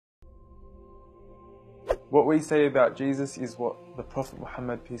What we say about Jesus is what the Prophet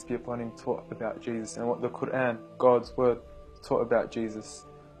Muhammad, peace be upon him, taught about Jesus, and what the Quran, God's word, taught about Jesus.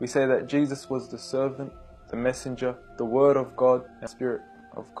 We say that Jesus was the servant, the messenger, the word of God, and spirit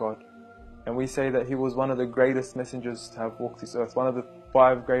of God. And we say that he was one of the greatest messengers to have walked this earth, one of the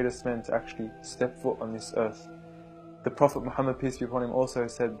 5 greatest men to actually step foot on this earth. The Prophet Muhammad, peace be upon him, also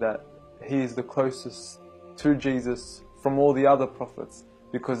said that he is the closest to Jesus from all the other prophets,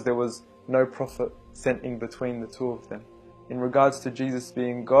 because there was no prophet sent in between the two of them. In regards to Jesus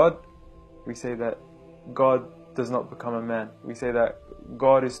being God, we say that God does not become a man. We say that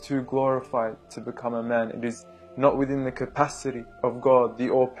God is too glorified to become a man. It is not within the capacity of God, the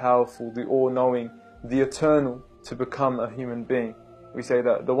all-powerful, the all-knowing, the eternal, to become a human being. We say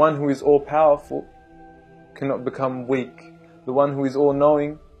that the one who is all-powerful cannot become weak. The one who is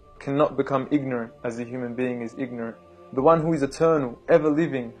all-knowing cannot become ignorant, as a human being is ignorant. The one who is eternal,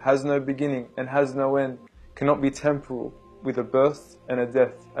 ever-living, has no beginning and has no end, cannot be temporal, with a birth and a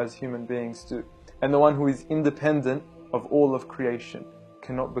death, as human beings do. And the one who is independent of all of creation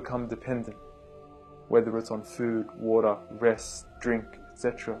cannot become dependent, whether it's on food, water, rest, drink,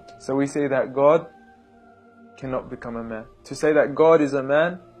 etc. So we say that God cannot become a man. To say that God is a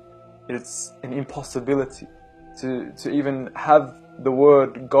man, it's an impossibility. To even have the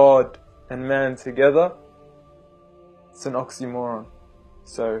word God and man together, it's an oxymoron.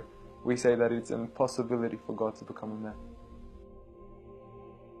 So we say that it's an impossibility for God to become a man.